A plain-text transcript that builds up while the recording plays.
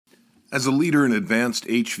As a leader in advanced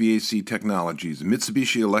HVAC technologies,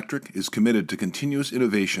 Mitsubishi Electric is committed to continuous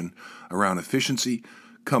innovation around efficiency,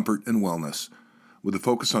 comfort, and wellness. With a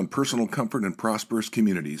focus on personal comfort and prosperous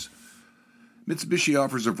communities, Mitsubishi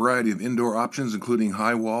offers a variety of indoor options including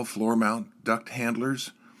high wall, floor mount, duct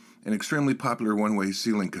handlers, and extremely popular one-way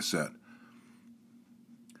ceiling cassette.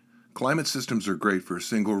 Climate systems are great for a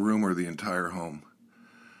single room or the entire home,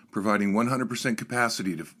 providing 100%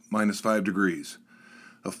 capacity to -5 degrees.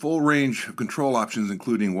 A full range of control options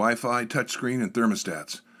including Wi-Fi, touchscreen, and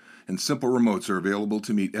thermostats, and simple remotes are available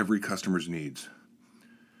to meet every customer's needs.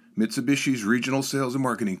 Mitsubishi's regional sales and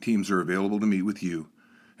marketing teams are available to meet with you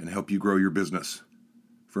and help you grow your business.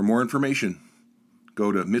 For more information,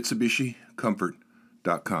 go to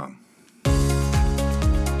MitsubishiComfort.com.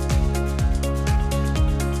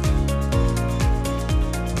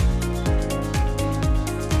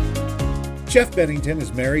 Jeff Bennington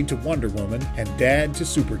is married to Wonder Woman and dad to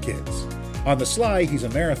super kids. On the sly, he's a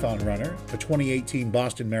marathon runner, a 2018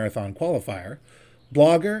 Boston Marathon qualifier,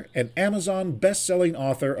 blogger, and Amazon best-selling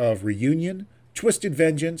author of Reunion, Twisted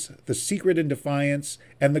Vengeance, The Secret in Defiance,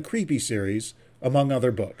 and the Creepy series, among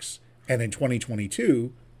other books. And in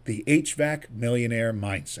 2022, The HVAC Millionaire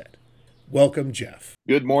Mindset. Welcome, Jeff.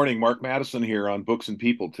 Good morning. Mark Madison here on Books and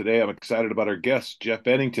People. Today I'm excited about our guest, Jeff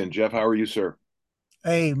Bennington. Jeff, how are you, sir?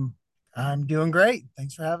 Hey, I'm doing great.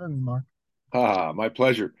 Thanks for having me, Mark. My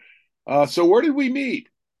pleasure. So where did we meet,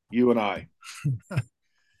 you and I?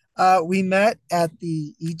 We met at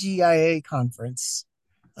the EGIA conference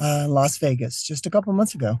in Las Vegas just a couple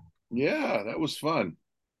months ago. Yeah, that was fun.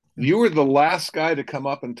 You were the last guy to come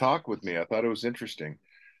up and talk with me. I thought it was interesting.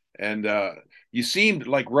 And you seemed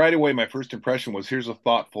like right away, my first impression was, here's a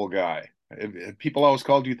thoughtful guy. Have people always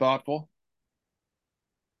called you thoughtful?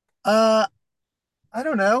 Uh, I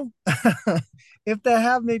don't know. If they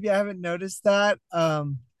have, maybe I haven't noticed that.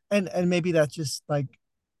 And maybe that's just like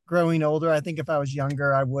growing older. I think if I was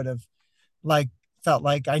younger, I would have like felt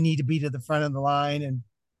like I need to be to the front of the line and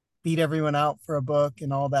beat everyone out for a book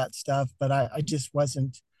and all that stuff. But I just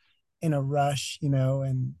wasn't in a rush,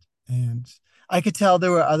 and I could tell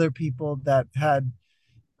there were other people that had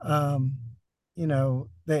um,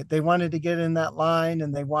 they wanted to get in that line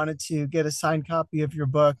and they wanted to get a signed copy of your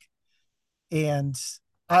book. And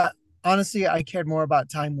I honestly, I cared more about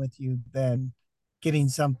time with you than getting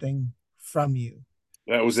something from you.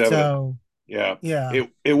 That was evident. So Yeah. yeah,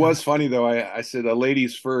 It yeah. was funny though. I said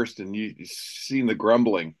ladies first, and you seen the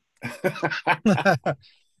grumbling.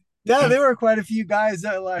 Yeah, there were quite a few guys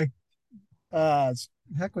that were like, uh,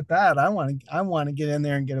 heck with that. I want to get in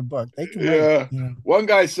there and get a book. They can Yeah. wait. One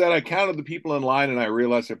guy said I counted the people in line and I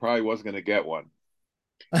realized I probably wasn't going to get one.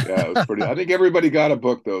 Yeah, it was pretty. I think everybody got a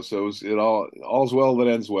book though, so all's well that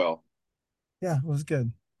ends well. Yeah, it was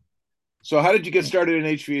good. So how did you get started in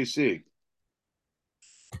HVAC?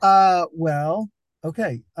 Well,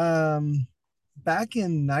 okay. Back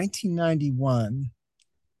in 1991,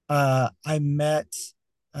 I met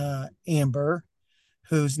Amber,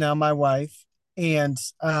 who's now my wife, and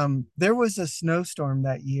there was a snowstorm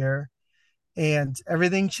that year, and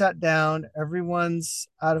everything shut down. Everyone's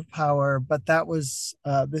out of power, but that was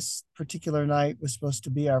this particular night was supposed to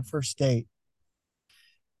be our first date,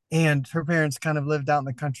 and her parents kind of lived out in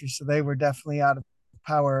the country, so they were definitely out of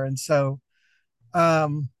power, and so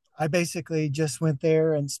I basically just went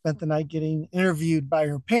there and spent the night getting interviewed by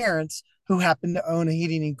her parents, who happened to own a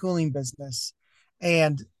heating and cooling business.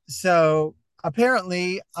 And so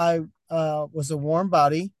apparently, I was a warm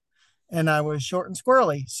body and I was short and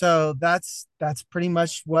squirrely. So that's pretty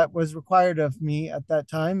much what was required of me at that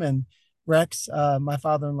time. And Rex, my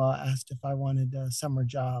father-in-law, asked if I wanted a summer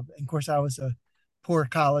job. And of course, I was a poor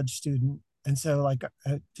college student, and so like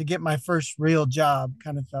to get my first real job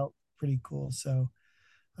kind of felt pretty cool. So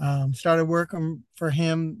started working for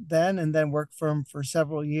him then, and then worked for him for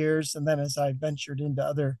several years. And then as I ventured into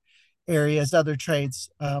other areas, other trades,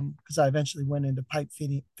 because I eventually went into pipe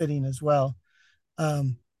fitting as well.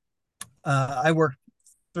 Um, I worked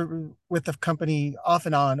with the company off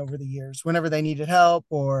and on over the years, whenever they needed help,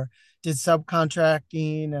 or did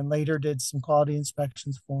subcontracting, and later did some quality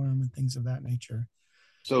inspections for them and things of that nature.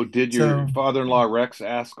 So did your So, father-in-law Rex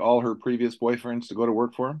ask all her previous boyfriends to go to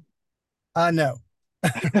work for no,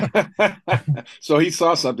 him? So he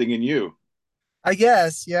saw something in you. I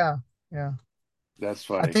guess, yeah, yeah. That's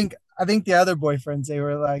I funny. think I think the other boyfriends, they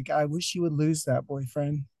were like, I wish you would lose that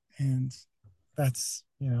boyfriend, and that's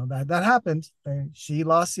that happened. She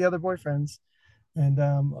lost the other boyfriends, and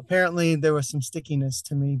apparently there was some stickiness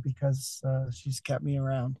to me because she's kept me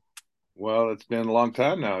around. Well, it's been a long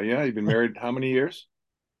time now. Yeah, you've been married how many years?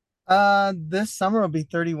 This summer will be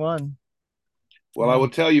 31. Well, I will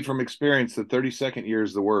tell you from experience, the 32nd year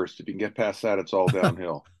is the worst. If you can get past that, it's all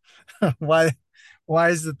downhill. Why why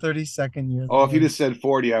is the 32nd year the Oh, if you just worst? said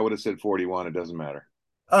 40, I would have said 41. It doesn't matter.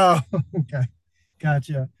 Oh, okay.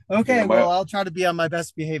 Gotcha. Yeah, Okay, my well, I'll try to be on my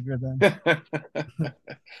best behavior then.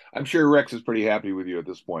 I'm sure Rex is pretty happy with you at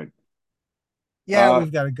this point. Yeah, Uh,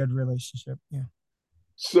 we've got a good relationship. Yeah.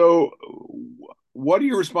 so what are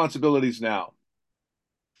your responsibilities now?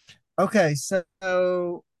 Okay,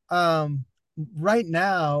 so right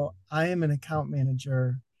now I am an account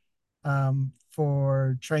manager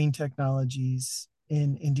for Train Technologies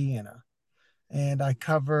in Indiana, and I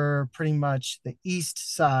cover pretty much the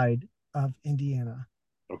east side of Indiana.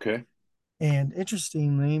 Okay. And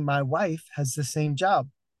interestingly, my wife has the same job,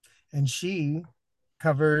 and she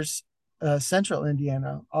covers central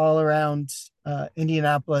Indiana, all around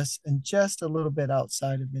Indianapolis, and just a little bit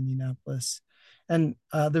outside of Indianapolis. And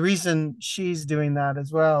the reason she's doing that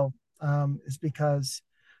as well is because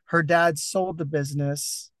her dad sold the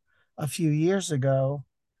business a few years ago,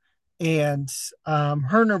 and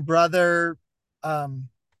her and her brother, um,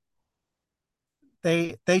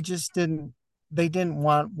 they just didn't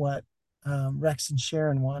want what Rex and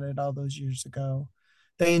Sharon wanted all those years ago.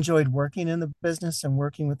 They enjoyed working in the business and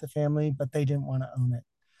working with the family, but they didn't want to own it.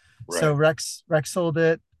 So Right. Rex sold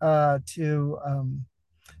it to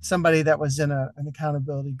somebody that was in an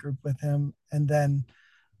accountability group with him, and then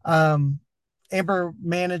um, Amber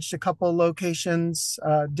managed a couple locations,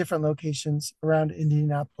 different locations around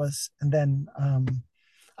Indianapolis, and then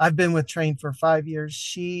I've been with Train for 5 years.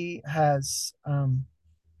 She has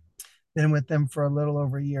been with them for a little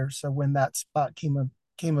over a year. So when that spot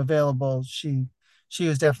came available, she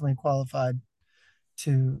was definitely qualified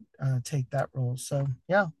to take that role. So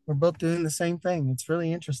yeah, we're both doing the same thing. It's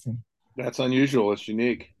really interesting. That's unusual. It's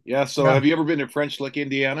unique. Yeah. So Yeah, have you ever been to French Lick,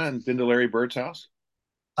 Indiana, and been to Larry Bird's house?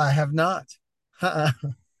 I have not.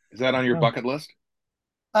 Is that on your No, bucket list?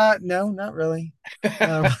 no, not really.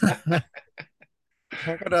 Um,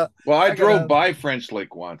 I gotta, Well, I I drove gotta, by French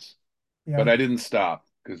Lick once, but yeah, I didn't stop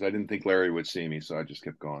because I didn't think Larry would see me, so I just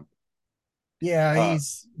kept going. yeah. Uh,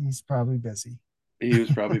 He's probably busy. he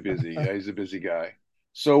was probably busy. Yeah, he's a busy guy.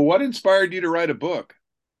 So, what inspired you to write a book?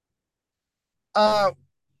 uh,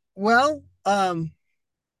 well,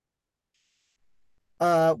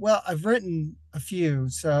 well, I've written a few.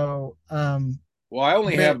 So, Well, I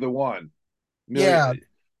only but have the one yeah,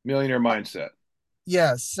 millionaire mindset.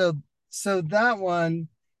 yeah. So that one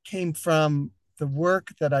came from the work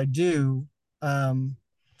that I do. Um,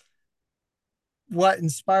 what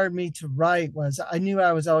inspired me to write was I knew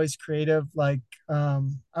I was always creative. Like I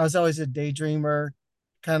was always a daydreamer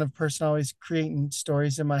kind of person, always creating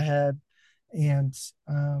stories in my head. And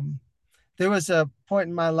there was a point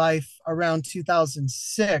in my life around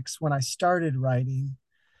 2006 when I started writing,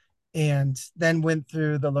 and then went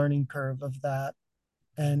through the learning curve of that.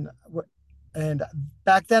 And and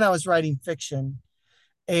back then I was writing fiction,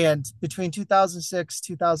 and between 2006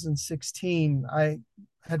 2016 I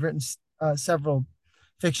had written several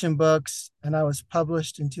fiction books, and I was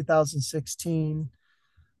published in 2016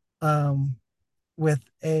 um, with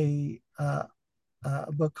a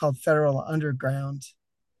book called Federal Underground.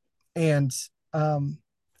 And um,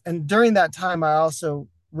 and during that time I also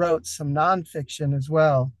wrote some nonfiction as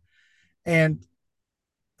well. And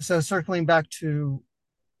so circling back to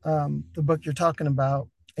the book you're talking about,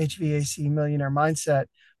 HVAC Millionaire Mindset,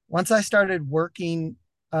 once I started working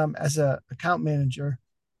as a account manager,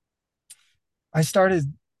 I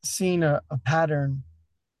started seeing a pattern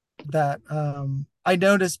that I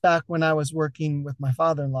noticed back when I was working with my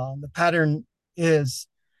father-in-law. And the pattern is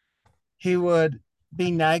he would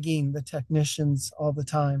be nagging the technicians all the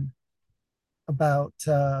time about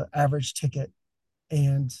average ticket,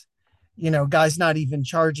 and guys not even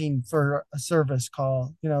charging for a service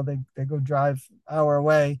call. They go drive an hour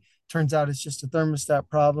away, turns out it's just a thermostat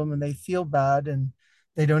problem, and they feel bad, and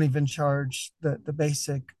they don't even charge the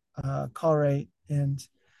basic call rate. And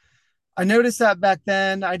I noticed that back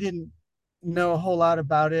then. I didn't know a whole lot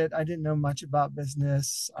about it. I didn't know much about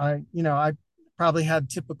business. I probably had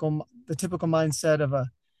the typical mindset of a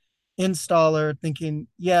installer, thinking,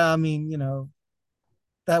 yeah, I mean,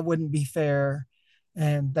 that wouldn't be fair,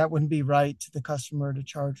 and that wouldn't be right to the customer to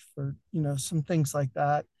charge for, some things like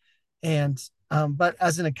that. And but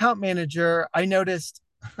as an account manager, I noticed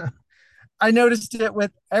I noticed it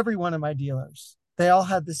with every one of my dealers. They all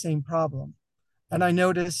had the same problem. And I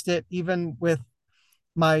noticed it even with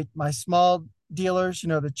my small dealers,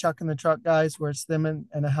 the chuck and the truck guys, where it's them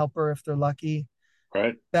and a helper if they're lucky.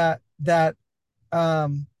 Right. That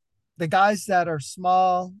the guys that are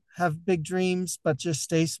small have big dreams but just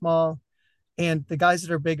stay small, And the guys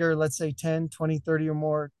that are bigger, let's say 10, 20, 30 or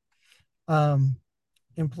more um,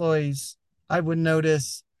 employees, I would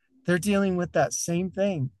notice they're dealing with that same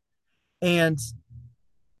thing. And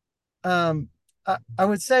I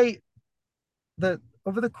would say that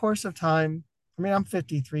over the course of time, I mean, I'm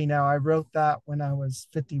 53 now. I wrote that when I was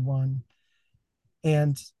 51.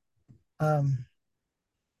 And um,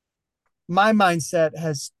 my mindset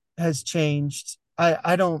has changed.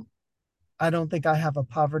 I don't think I have a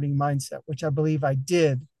poverty mindset, which I believe I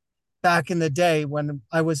did back in the day when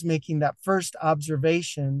I was making that first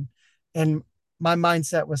observation, and my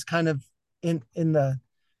mindset was kind of in the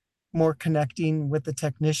more connecting with the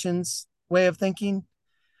technicians way of thinking.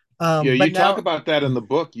 Yeah, But you talk now, about that in the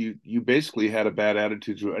book. You basically had a bad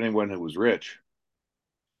attitude to anyone who was rich.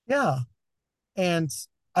 yeah, and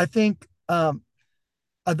I think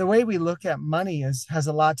the way we look at money is has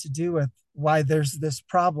a lot to do with why there's this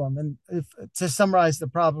problem. And if to summarize, the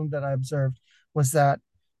problem that I observed was that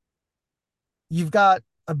you've got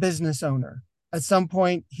a business owner. At some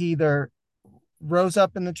point, he either rose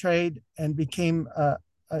up in the trade and became a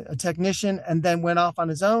technician and then went off on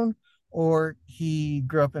his own, or he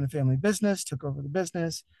grew up in a family business, took over the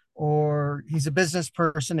business, or he's a business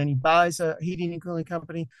person and he buys a heating and cooling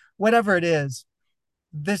company. Whatever it is,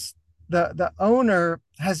 this the owner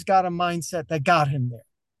has got a mindset that got him there,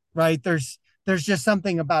 right? There's just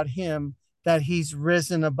something about him that he's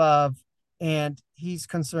risen above, and he's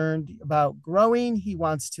concerned about growing. He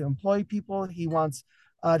wants to employ people. He wants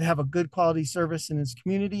to have a good quality service in his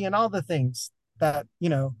community and all the things that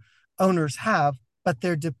owners have, but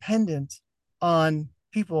they're dependent on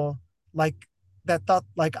people like that thought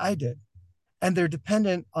like I did, and they're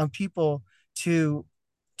dependent on people to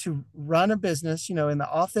run a business, in the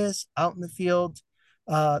office, out in the field.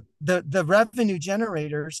 The revenue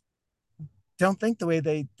generators don't think the way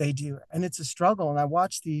they do, and it's a struggle. And I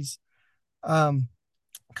watch these um,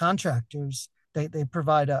 contractors. They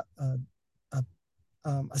provide a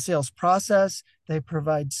a sales process. They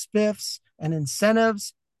provide spiffs and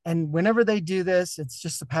incentives. And whenever they do this, it's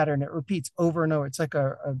just a pattern. It repeats over and over. It's like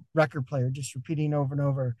a record player just repeating over and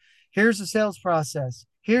over. Here's the sales process.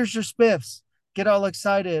 Here's your spiffs. Get all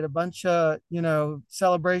excited, a bunch of,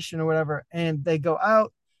 celebration or whatever. And they go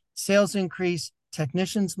out, sales increase,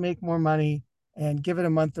 technicians make more money, and give it a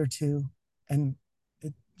month or two. And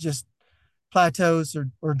it just plateaus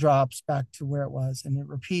or drops back to where it was. And it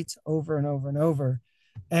repeats over and over and over.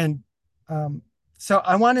 And um, so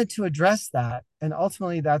I wanted to address that. And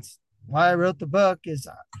ultimately, that's why I wrote the book. Is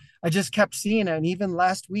I just kept seeing it. And even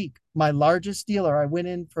last week, my largest dealer, I went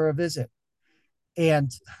in for a visit,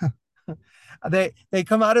 and they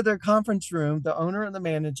come out of their conference room, the owner and the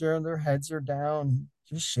manager, and their heads are down,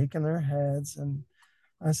 just shaking their heads. And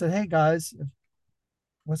I said, "Hey guys,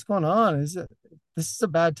 what's going on? This is a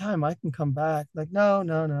bad time? I can come back." Like, no,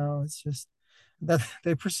 no, no. It's just that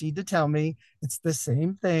they proceed to tell me it's the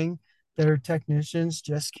same thing. Their technicians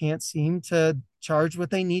just can't seem to charge what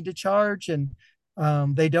they need to charge, and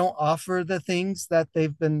they don't offer the things that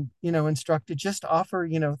they've been, instructed. Just offer,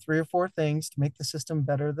 three or four things to make the system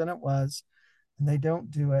better than it was, and they don't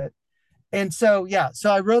do it. And so, yeah,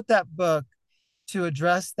 so I wrote that book to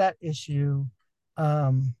address that issue,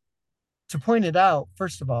 um, to point it out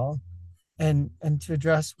first of all, and to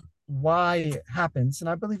address why it happens. And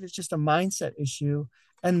I believe it's just a mindset issue.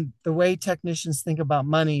 And the way technicians think about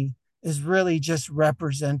money is really just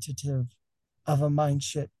representative of a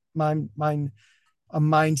a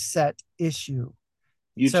mindset issue.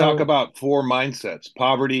 You talk So about four mindsets: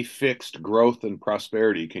 poverty, fixed, growth, and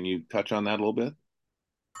prosperity. Can you touch on that a little bit?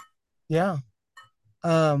 yeah.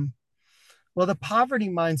 Um, well, the poverty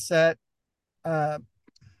mindset, uh,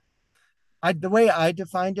 the way I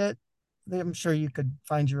defined it, I'm sure you could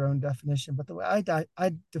find your own definition, but the way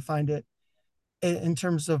I defined it in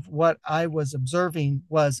terms of what I was observing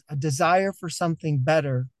was a desire for something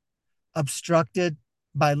better obstructed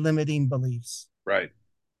by limiting beliefs. Right.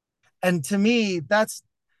 And to me, that's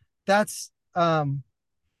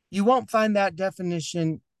you won't find that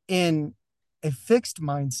definition in a fixed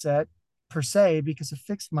mindset per se, because a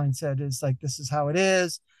fixed mindset is like, this is how it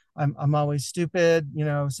is. I'm always stupid.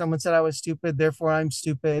 Someone said I was stupid, therefore I'm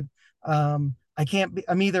stupid. I can't be.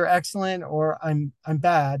 I'm either excellent or I'm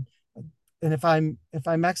bad. And if I'm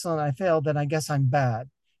excellent, I fail, then I guess I'm bad.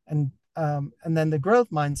 And then the growth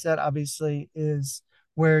mindset obviously is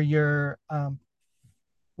where you're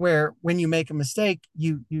where when you make a mistake,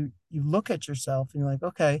 you look at yourself and you're like,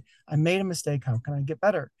 okay, I made a mistake. How can I get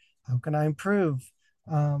better? How can I improve?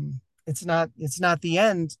 It's not the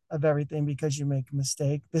end of everything because you make a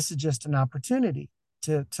mistake. This is just an opportunity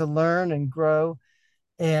to learn and grow.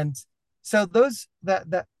 And so those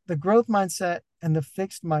that the growth mindset and the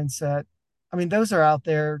fixed mindset, I mean, those are out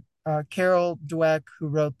there. Carol Dweck, who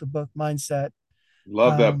wrote the book Mindset,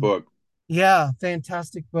 Love that um, book. yeah,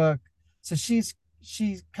 fantastic book. So she's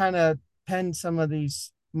kind of penned some of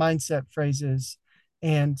these mindset phrases,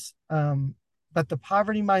 and but the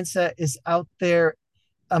poverty mindset is out there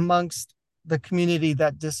amongst the community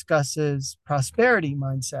that discusses prosperity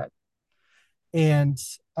mindset, and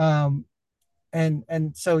um, and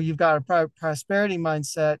so you've got a prosperity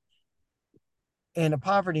mindset and a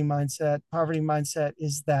poverty mindset. Poverty mindset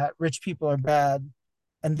is that rich people are bad,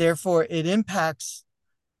 and therefore it impacts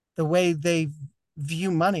the way they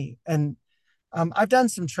view money. And I've done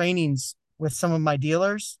some trainings with some of my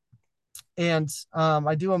dealers, and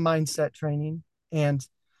I do a mindset training, and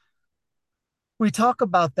we talk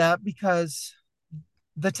about that because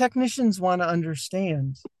the technicians want to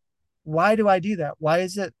understand, why do I do that? Why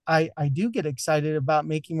is it I do get excited about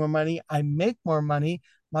making more money? I make more money.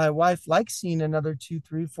 My wife likes seeing another two,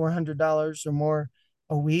 three, $400 or more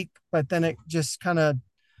a week, but then it just kind of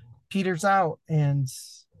peters out and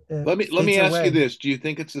it Let me fades ask you away. this. Do you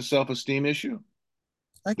think it's a self-esteem issue?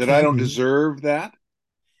 It That I can don't be. deserve that?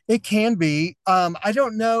 It can be. I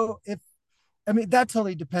don't know if, I mean, that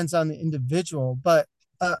totally depends on the individual, but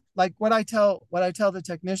like what I tell the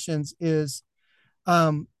technicians is,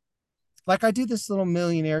 um, like I do this little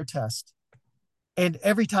millionaire test, and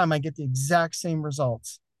every time I get the exact same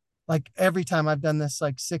results. Like every time I've done this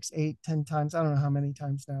like six, eight, 10 times. I don't know how many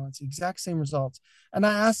times now. It's the exact same results. And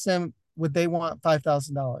I asked them, would they want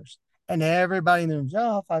 $5,000? And everybody in the room's,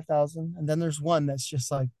 oh, 5,000. And then there's one that's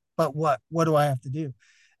just like, but what? What do I have to do?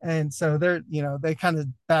 And so they're, they kind of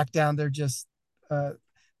back down. They're just, uh,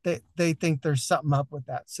 they think there's something up with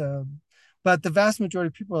that. So, but the vast majority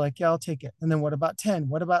of people are like, yeah, I'll take it. And then what about 10?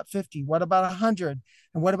 What about 50? What about 100?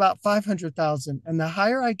 And what about 500,000? And the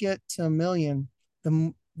higher I get to a million,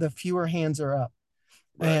 the fewer hands are up.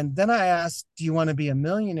 Right. And then I asked, do you want to be a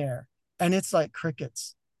millionaire? And it's like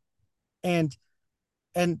crickets. And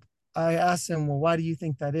and I asked him, well, why do you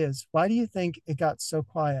think that is? Why do you think it got so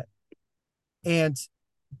quiet? And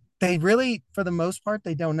they really, for the most part,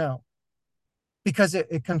 they don't know, because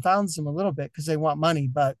it confounds them a little bit because they want money.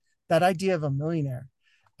 But that idea of a millionaire,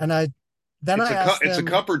 and I asked It's a them,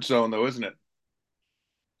 comfort zone though, isn't it?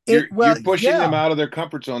 it well, You're pushing them yeah, out of their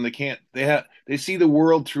comfort zone. They see the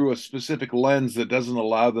world through a specific lens that doesn't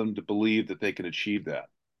allow them to believe that they can achieve that.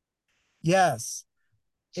 yes.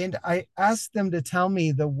 And I asked them to tell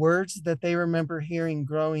me the words that they remember hearing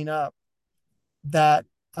growing up that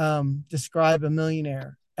describe a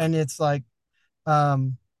millionaire. And it's like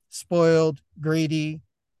um, spoiled, greedy.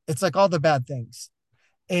 It's like all the bad things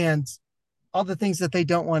and all the things that they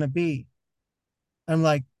don't want to be. I'm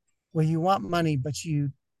like, well, you want money, but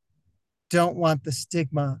you don't want the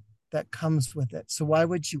stigma that comes with it. So why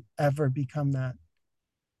would you ever become that?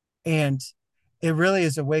 And it really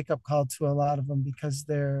is a wake up call to a lot of them because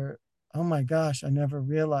they're, oh my gosh, I never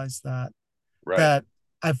realized that. Right. That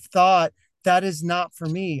I've thought that is not for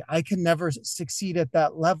me. I can never succeed at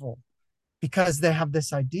that level, because they have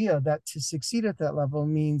this idea that to succeed at that level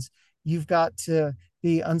means you've got to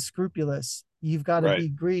be unscrupulous. You've got to Right. be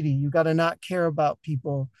greedy. You got to not care about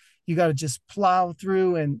people. You got to just plow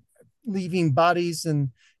through and leaving bodies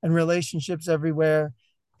and relationships everywhere.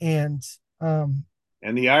 And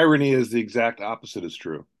And the irony is the exact opposite is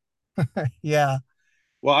true. yeah,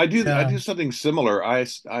 Well, I yeah, do something similar. I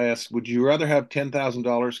asked, would you rather have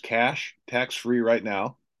 $10,000 cash, tax free right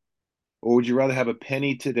now, or would you rather have a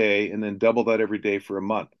penny today and then double that every day for a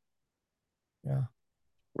month? yeah,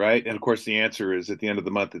 Right. And of course, the answer is at the end of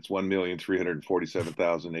the month, it's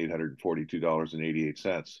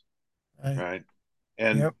 $1,347,842.88. right, Right.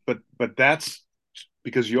 And yep, but that's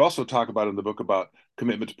because you also talk about in the book about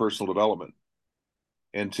commitment to personal development.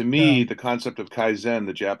 And to yeah, me, the concept of Kaizen,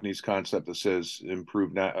 the Japanese concept that says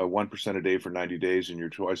improve 1% a day for 90 days and you're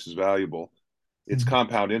twice as valuable, it's mhm,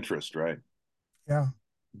 compound interest, right? yeah,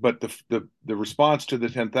 But the response to the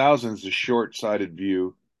 10,000 is a short-sighted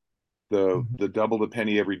view. mhm. The double the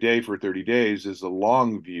penny every day for 30 days is a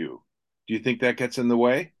long view. Do you think that gets in the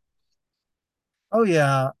way? Oh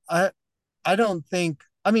yeah. I don't think,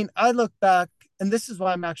 I mean, I look back, and this is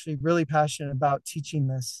why I'm actually really passionate about teaching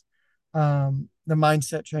this, the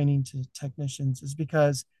mindset training to technicians, is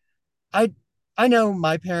because I, I know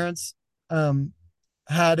my parents,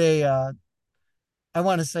 had I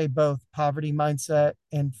want to say both poverty mindset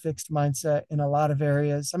and fixed mindset in a lot of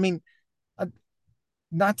areas. I mean, uh,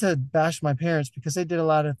 not to bash my parents because they did a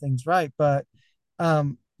lot of things right, but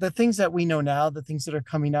the things that we know now, the things that are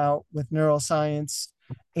coming out with neuroscience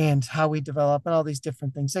and how we develop and all these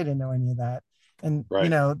different things, they didn't know any of that. And, Right.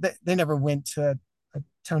 they never went to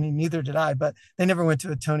Tony, neither did I, but they never went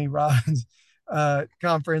to a Tony Robbins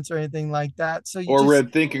conference or anything like that. So you Or just,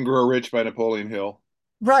 read Think and Grow Rich by Napoleon Hill.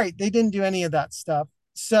 right, they didn't do any of that stuff.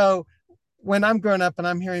 So when I'm growing up and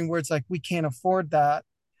I'm hearing words like we can't afford that,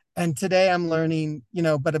 and today I'm learning,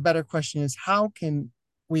 but a better question is how can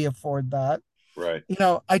we afford that? Right.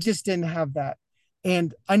 I just didn't have that.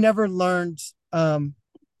 And I never learned,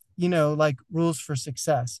 like rules for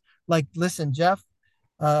success. Like, listen, Jeff,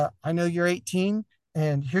 I know you're 18,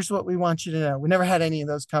 and here's what we want you to know. We never had any of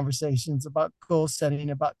those conversations about goal setting,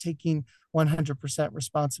 about taking 100%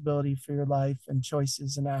 responsibility for your life and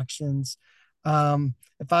choices and actions.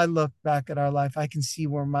 If I look back at our life, I can see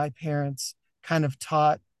where my parents kind of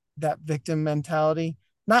taught that victim mentality.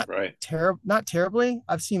 Right. Not terribly.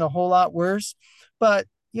 I've seen a whole lot worse, but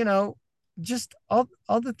just all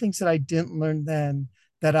the things that I didn't learn then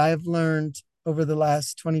that I've learned over the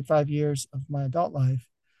last 25 years of my adult life,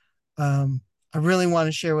 I really want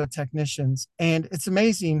to share with technicians. And it's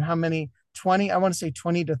amazing how many 20, I want to say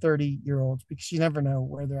 20 to 30-year-olds, because you never know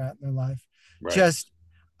where they're at in their life, Right. just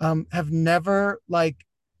have never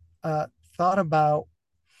uh, thought about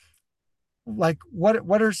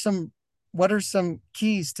what are some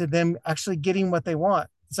keys to them actually getting what they want.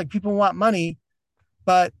 It's like people want money,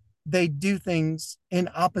 but they do things in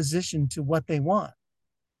opposition to what they want.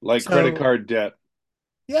 Like credit So card debt.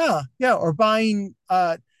 yeah, yeah, or buying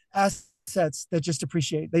assets that just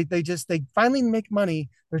appreciate. They finally make money.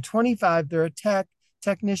 They're 25. They're a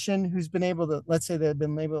technician who's been able to, let's say they've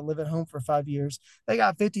been able to live at home for 5 years. They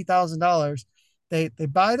got $50,000. They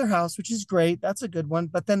buy their house, which is great. That's a good one.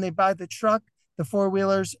 But then they buy the truck, the four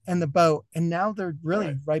wheelers, and the boat, and now they're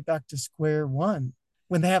Right. really right back to square one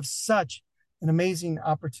when they have such an amazing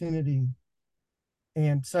opportunity.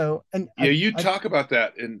 And so, and Yeah, you I talk about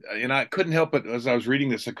that, and I couldn't help but as I was reading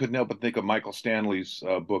this, I couldn't help but think of Michael Stanley's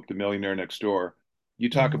book, The Millionaire Next Door. You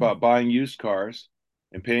talk mhm, about buying used cars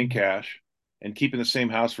and paying mhm, cash and keeping the same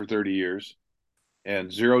house for 30 years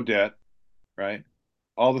and zero debt, right?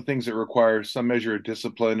 All the things that require some measure of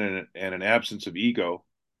discipline and an absence of ego,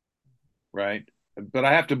 right? But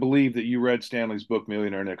I have to believe that you read Stanley's book,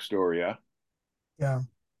 Millionaire Next Door, yeah? yeah,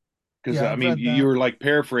 Because yeah, I I've mean, read you that. were like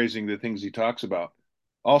paraphrasing the things he talks about.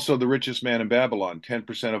 Also, the richest man in Babylon,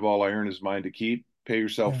 10% of all I earn is mine to keep. Pay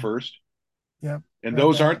yourself Yeah, first. yeah, And read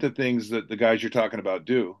those aren't that. the things that the guys you're talking about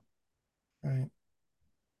do. Right,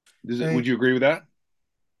 Would right. you agree with that?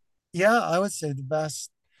 Yeah, I would say the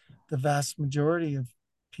vast majority of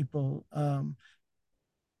people,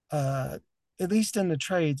 uh, at least in the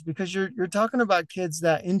trades, because you're talking about kids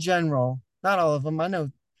that, in general, not all of them. I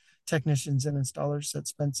know technicians and installers that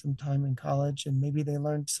spent some time in college and maybe they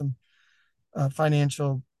learned some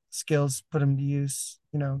financial skills, put them to use.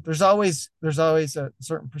 There's always a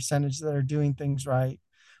certain percentage that are doing things right,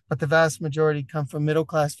 but the vast majority come from middle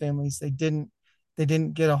class families. They didn't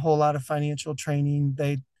get a whole lot of financial training.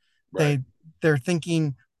 Right, They they're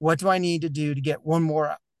thinking, what do I need to do to get one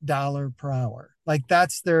more dollar per hour? Like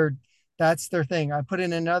that's their thing. I put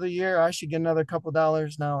in another year, I should get another couple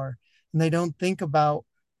dollars an hour. And they don't think about,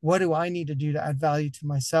 what do I need to do to add value to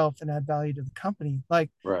myself and add value to the company? Like,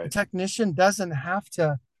 a right. technician doesn't have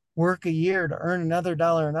to work a year to earn another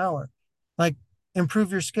dollar an hour. Like,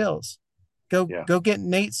 improve your skills. Go Yeah, go get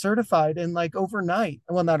Nate certified in like overnight.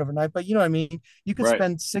 Well, not overnight, but you know what I mean. You could right,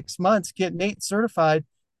 spend 6 months, get Nate certified,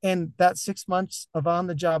 and that 6 months of on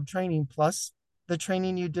the job training plus the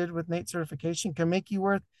training you did with Nate certification can make you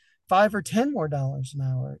worth five or ten more dollars an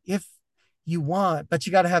hour if you want, but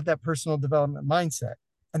you got to have that personal development mindset.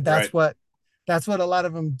 And right. that's what a lot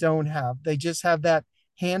of them don't have. They just have that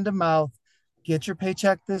hand to mouth, get your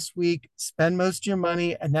paycheck this week, spend most of your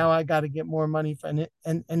money, and now I got to get more money from it.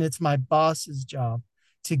 And it's my boss's job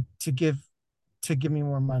to give me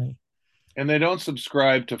more money. And they don't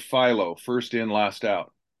subscribe to Philo, first in, last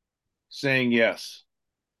out. Saying yes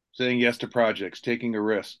to projects, taking a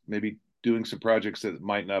risk, maybe doing some projects that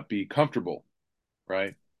might not be comfortable,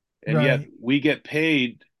 right? And yet Right. we get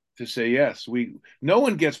paid to say yes. No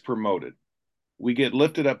one gets promoted. We get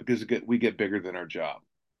lifted up because we get bigger than our job.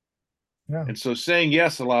 Yeah. And so saying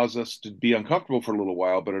yes allows us to be uncomfortable for a little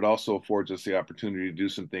while, but it also affords us the opportunity to do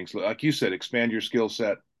some things. Like you said, expand your skill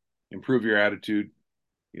set, improve your attitude,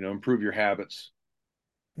 improve your habits.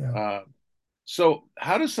 Yeah. Uh, so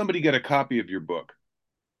how does somebody get a copy of your book?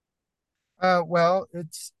 Well,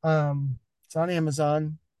 it's on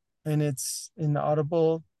Amazon and it's in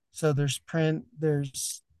Audible. So there's print,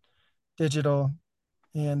 there's digital,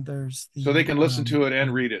 and there's So they the can listen to it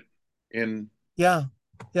and read it in yeah,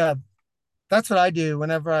 yeah. That's what I do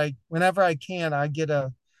whenever I can. I get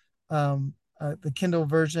the Kindle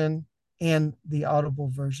version, and the audible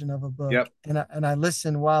version of a book, Yep. and I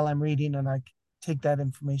listen while I'm reading, and I take that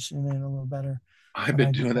information in a little better I've when been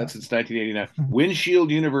I do doing that that. since 1989.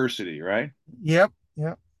 Windshield University, right? Yep,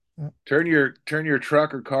 yep, yep, Turn your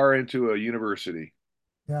truck or car into a university.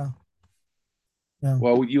 yeah, yeah.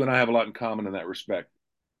 Well, you and I have a lot in common in that respect.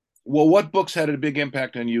 Well, what books had a big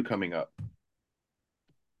impact on you coming up?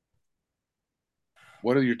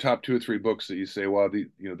 What are your top two or three books that you say, "Wow,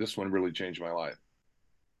 this one really changed my life"?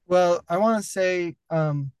 Well, I want to say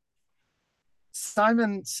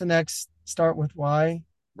Simon Sinek's "Start with Why"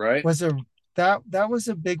 Right? was a that was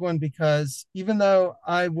a big one, because even though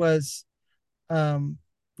I was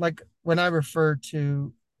like, when I refer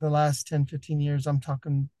to the last 10, 15 years, I'm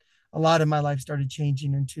talking a lot of my life started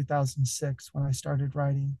changing in 2006 when I started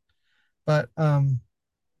writing. But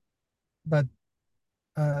but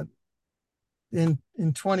uh, in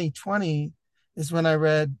 2020 is when I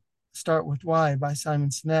read "Start with Why" by Simon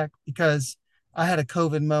Sinek, because I had a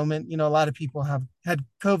COVID moment. A lot of people have had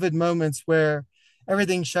COVID moments where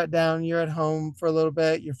everything's shut down. You're at home for a little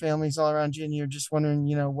bit, your family's all around you, and you're just wondering,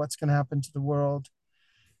 what's going to happen to the world.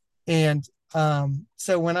 And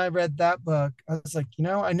so when I read that book, I was like,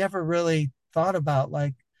 I never really thought about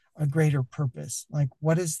like a greater purpose. Like,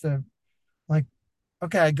 what is the, like,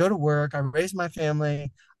 okay, I go to work, I raise my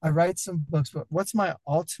family, I write some books, but what's my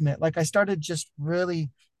ultimate? Like, I started just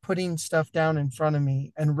really putting stuff down in front of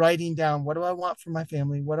me and writing down, what do I want for my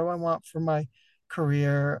family? What do I want for my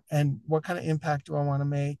career? And what kind of impact do I want to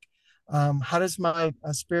make? How does my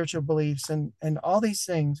spiritual beliefs and all these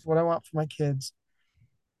things, what I want for my kids,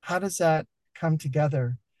 how does that come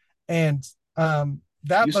together? And You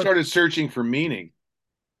that book, started searching for meaning,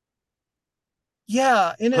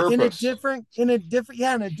 yeah, purpose. in a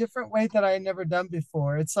different way that I had never done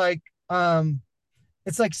before. It's like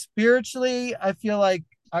spiritually, I feel like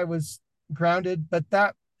I was grounded, but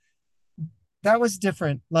that was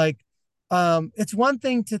different. Like, it's one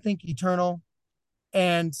thing to think eternal,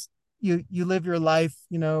 and you live your life,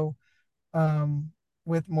 um,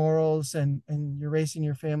 with morals, and you're raising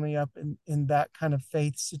your family up in that kind of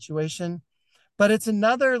faith situation. But it's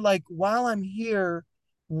another, like, while I'm here,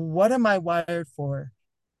 what am I wired for?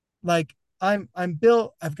 Like, I'm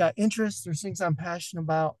built, I've got interests, there's things I'm passionate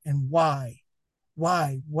about, and what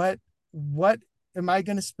am I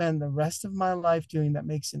going to spend the rest of my life doing that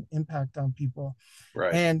makes an impact on people?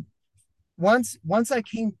 Right. And once I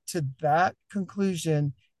came to that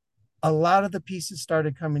conclusion, a lot of the pieces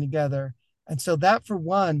started coming together. And so that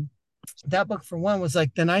book for one was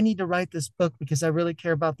like, then I need to write this book, because I really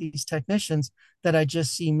care about these technicians that I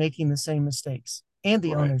just see making the same mistakes, and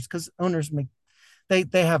the Right. owners, because owners make, they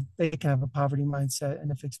can have a poverty mindset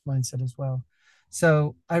and a fixed mindset as well.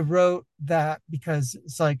 So I wrote that because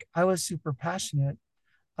it's like I was super passionate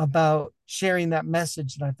about sharing that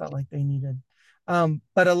message that I felt like they needed.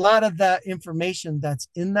 But a lot of that information that's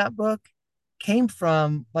in that book came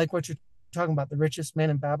from, like, what you're talking about, the richest man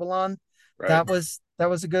in Babylon. Right. That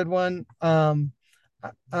was a good one.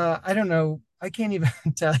 I don't know. I can't even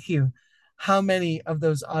tell you how many of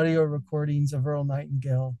those audio recordings of Earl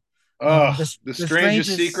Nightingale. Ugh, the The strangest strangest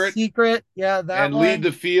secret secret. Yeah, that and lead one.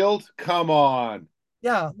 the field. Come on.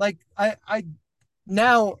 Yeah, like I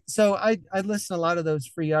now, so I listen to a lot of those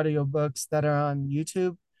free audio books that are on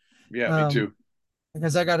YouTube, Yeah, me um, too.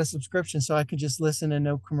 because I got a subscription, so I could just listen and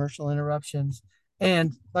no commercial interruptions.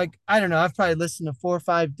 And, like, I don't know, I've probably listened to 4 or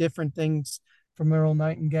 5 different things from Earl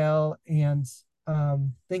Nightingale, and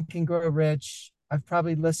Think and Grow Rich. I've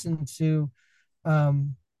probably listened to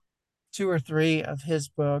um, 2 or 3 of his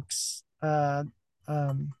books.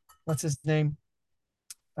 What's his name?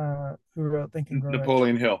 Who wrote Think and Grow Rich?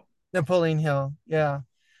 Napoleon Hill. Napoleon Hill. Yeah.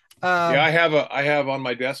 Yeah, Um, I have on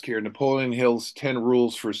my desk here Napoleon Hill's 10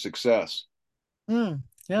 rules for success. yeah.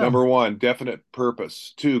 Number one, definite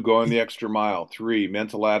purpose. Two, going the extra mile. Three,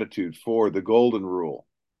 mental attitude. Four, the golden rule.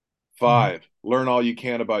 Mhm. Five, learn all you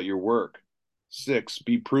can about your work. Six,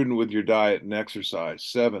 be prudent with your diet and exercise.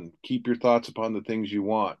 Seven, keep your thoughts upon the things you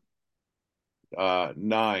want.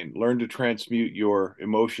 Nine, learn to transmute your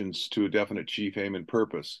emotions to a definite chief aim and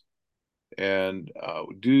purpose. And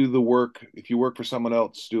do the work. If you work for someone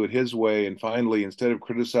else, do it his way. And finally, instead of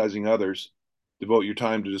criticizing others, devote your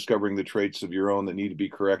time to discovering the traits of your own that need to be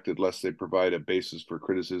corrected, lest they provide a basis for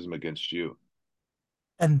criticism against you.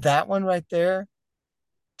 And that one right there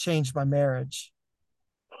changed my marriage,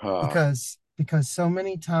 Uh, because so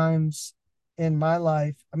many times in my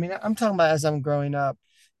life, I mean, I'm talking about as I'm growing up,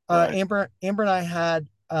 right. Amber and I had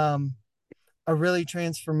a really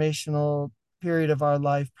transformational period of our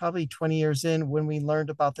life, probably 20 years in, when we learned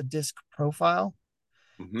about the disc profile.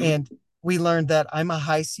 Mm-hmm. And we learned that I'm a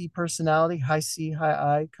high C personality, high C, high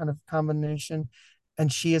I kind of combination,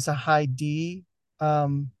 and she is a high D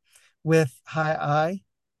um, with high I.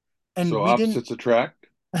 And So we didn't, opposites attract.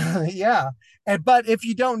 yeah. And but if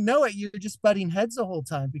you don't know it, you're just butting heads the whole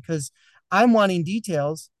time because I'm wanting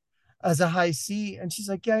details as a high C, and she's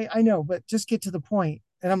like, "Yeah, I know, but just get to the point."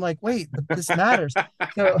 And I'm like, "Wait, but this matters."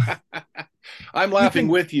 So I'm you laughing can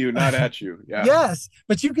with you, not at you. Yeah. yes,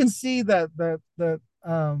 but you can see that the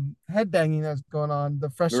head banging that's going on, the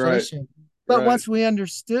Right. frustration. But Right. once we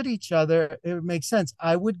understood each other, it would make sense.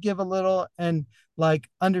 I would give a little and like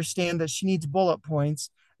understand that she needs bullet points,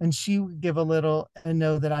 and she would give a little and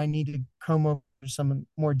know that I need to comb over some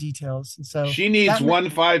more details. And so She needs that 1,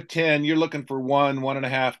 5, 10. You're looking for 1,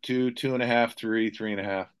 1.5, 2, 2.5, 3,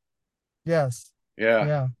 3.5. yes, Yeah,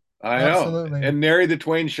 yeah, I know. absolutely, And nary the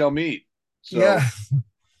twain shall meet. yeah, So,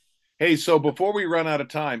 hey, so before we run out of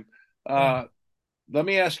time, yeah. uh, let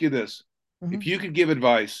me ask you this. If Mhm, you could give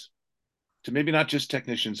advice to maybe not just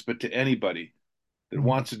technicians, but to anybody that mhm.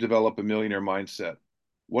 wants to develop a millionaire mindset,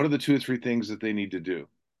 what are the 2 or 3 things that they need to do?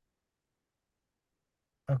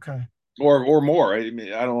 Okay. Or more. I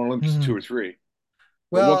mean, I don't want to limit to two Mhm. or three,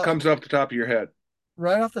 but what Well, comes off the top of your head?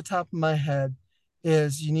 right off the top of my head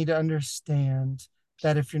is you need to understand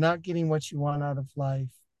that if you're not getting what you want out of life,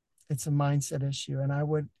 it's a mindset issue. And I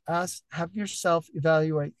would ask, have yourself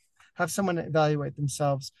evaluate, have someone evaluate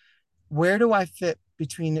themselves. Where do I fit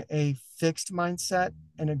between a fixed mindset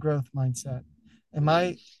and a growth mindset? Am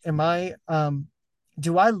Mm, I,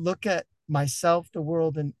 do I look at myself, the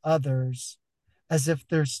world, and others as if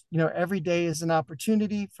there's, every day is an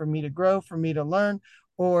opportunity for me to grow, for me to learn?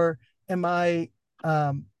 Or am I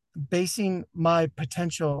um, basing my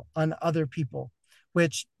potential on other people,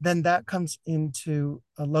 which then that comes into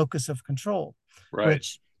a locus of control, right,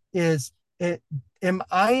 which is it, am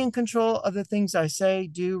I in control of the things I say,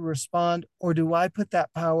 do, respond, or do I put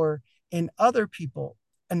that power in other people?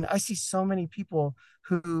 And I see so many people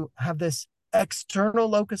who have this external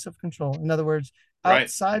locus of control. In other words, right.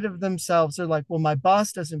 outside of themselves, they're like, well, my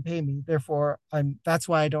boss doesn't pay me, therefore that's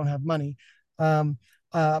why I don't have money. Um,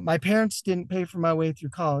 my parents didn't pay for my way through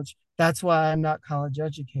college. That's why I'm not college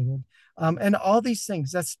educated. And all these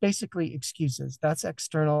things, that's basically excuses. That's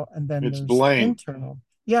external. And then It's there's blame. internal.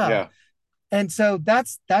 Yeah. Yeah, And so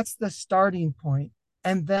that's the starting point.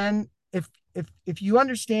 And then if you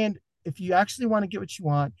understand, if you actually want to get what you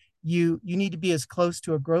want, you need to be as close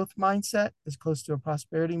to a growth mindset, as close to a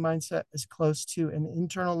prosperity mindset, as close to an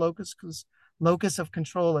internal locus of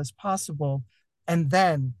control as possible. And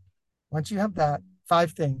then once you have that,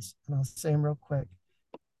 5 things, and I'll say them real quick.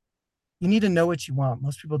 You need to know what you want.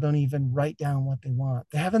 Most people don't even write down what they want.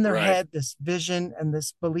 They have in their right. head this vision and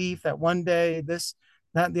this belief that one day this,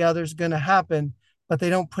 that, and the other is going to happen, but they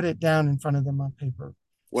don't put it down in front of them on paper.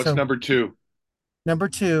 What's So, number two? number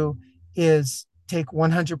two is take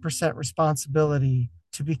 100% responsibility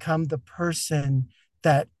to become the person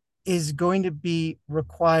that is going to be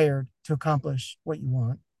required to accomplish what you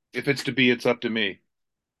want. If it's to be, it's up to me.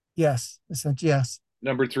 Yes, essentially, yes.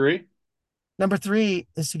 Number three, Number three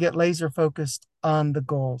is to get laser focused on the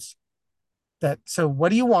goals. That so, what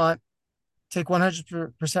do you want? Take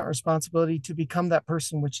 100% responsibility to become that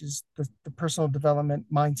person, which is the personal development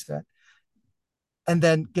mindset. And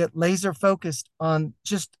then get laser focused on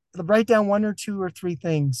just write down 1 or 2 or 3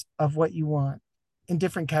 things of what you want in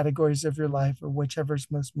different categories of your life or whichever's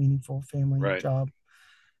most meaningful, family, right. job.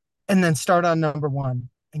 And then start on number one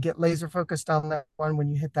and get laser focused on that one. When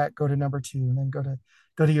you hit that, go to number two and then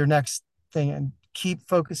go to your next thing and keep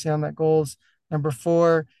focusing on that goals. Number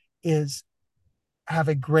four is have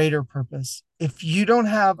a greater purpose. If you don't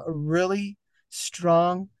have a really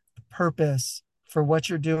strong purpose for what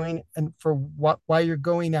you're doing and for why you're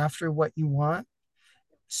going after what you want,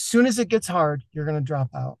 soon as it gets hard, you're going to drop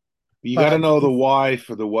out. You got to But know the if why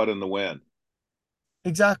for the what and the when.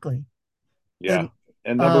 exactly, Yeah. and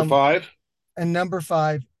And number um, five, and number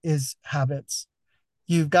five is habits.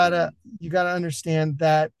 You've got to mm, you got to understand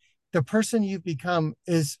that the person you've become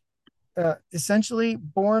is essentially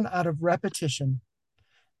born out of repetition,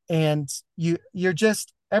 and you're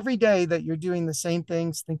just every day that you're doing the same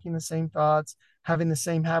things, thinking the same thoughts, having the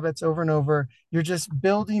same habits over and over, you're just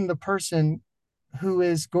building the person who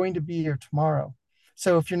is going to be your tomorrow.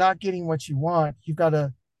 So if you're not getting what you want, you've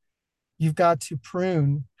got to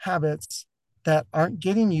prune habits that aren't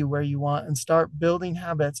getting you where you want and start building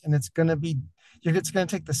habits. And it's going to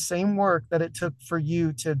take the same work that it took for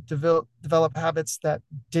you to develop habits that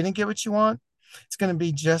didn't get what you want. It's going to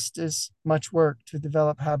be just as much work to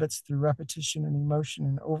develop habits through repetition and emotion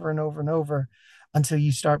and over and over until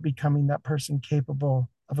you start becoming that person capable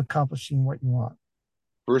of accomplishing what you want.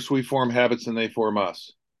 First, we form habits and they form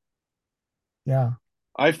us. Yeah.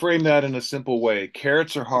 I frame that in a simple way.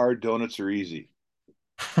 Carrots are hard, donuts are easy,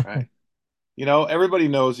 right? Everybody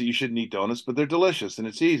knows that you shouldn't eat donuts, but they're delicious and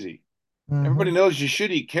it's easy. Mm-hmm. Everybody knows you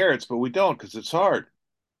should eat carrots, but we don't because it's hard,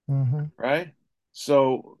 Mm-hmm. right?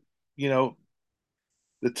 So, you know,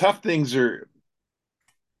 the tough things are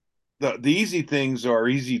the easy things are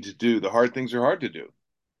easy to do. The hard things are hard to do,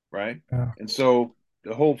 right? Yeah. And so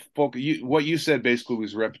the whole focus, what you said basically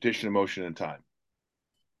was repetition, emotion, and time.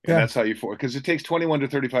 And Yeah. that's how you form, because it takes 21 to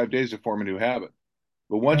 35 days to form a new habit.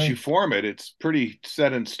 But once you Right. form it, it's pretty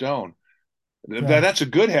set in stone. Yeah. That's a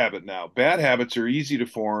good habit now. Bad habits are easy to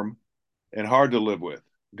form and hard to live with.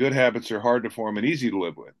 Good habits are hard to form and easy to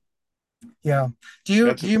live with. Yeah. Do you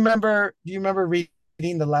That's do you remember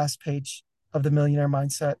reading the last page of the Millionaire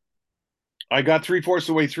Mindset? I got three-fourths of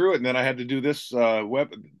the way through it, and then I had to do this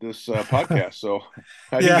podcast, so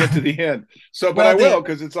I didn't get to Yeah. the end. So, but Well, I will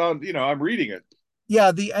because it's on. I'm reading it.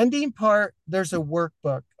 the ending part, there's a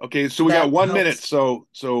workbook Okay, so we got that 1 minute, helps.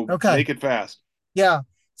 so Okay. make it fast. Yeah.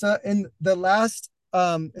 So in the last,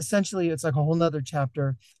 essentially, it's like a whole nother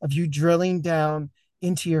chapter of you drilling down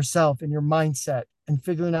into yourself and your mindset and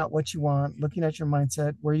figuring out what you want, looking at your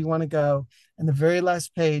mindset, where you want to go. And the very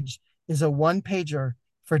last page is a one pager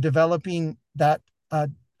for developing that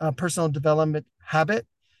personal development habit.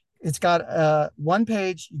 It's got one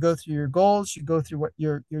page. You go through your goals, you go through what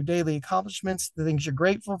your daily accomplishments, the things you're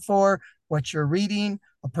grateful for, what you're reading,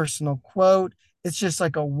 a personal quote. It's just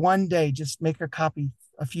like a one day, just make a copy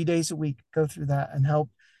a few days a week, go through that and help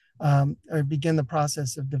or begin the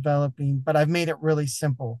process of developing. But I've made it really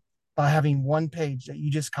simple by having one page that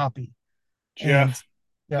you just copy. And Jeff,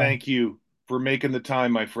 yeah, thank you for making the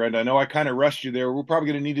time, my friend. I know I kind of rushed you there. We're probably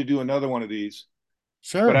going to need to do another one of these,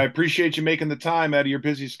 but I sure. appreciate you making the time out of your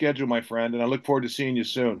busy schedule, my friend, and I look forward to seeing you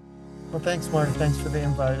soon. Well, thanks, Mark. Thanks for the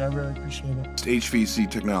invite. I really appreciate it. HVC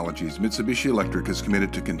Technologies, Mitsubishi Electric is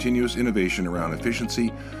committed to continuous innovation around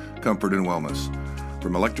efficiency, comfort, and wellness.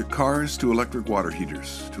 From electric cars to electric water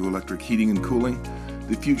heaters to electric heating and cooling,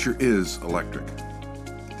 the future is electric.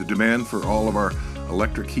 The demand for all of our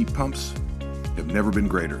electric heat pumps have never been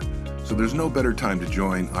greater, so there's no better time to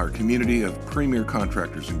join our community of premier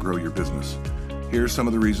contractors and grow your business. Here are some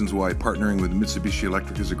of the reasons why partnering with Mitsubishi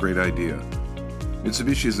Electric is a great idea.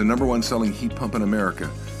 Mitsubishi is the #1 selling heat pump in America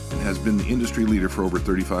and has been the industry leader for over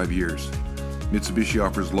 35 years. Mitsubishi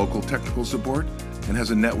offers local technical support and has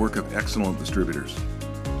a network of excellent distributors.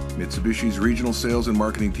 Mitsubishi's regional sales and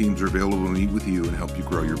marketing teams are available to meet with you and help you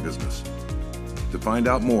grow your business. To find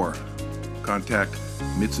out more, contact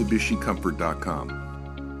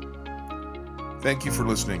MitsubishiComfort.com. Thank you for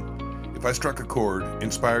listening. If I struck a chord,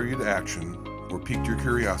 inspire you to action, or piqued your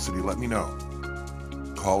curiosity, let me know.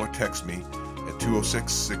 Call or text me at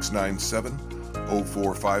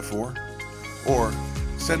 206-697-0454 or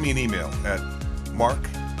send me an email at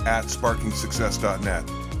mark@sparkingsuccess.net.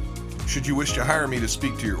 Should you wish to hire me to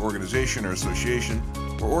speak to your organization or association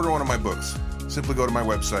or order one of my books, simply go to my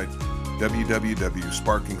website,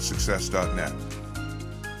 www.sparkingsuccess.net.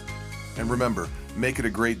 And remember, make it a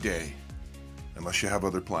great day, unless you have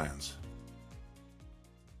other plans.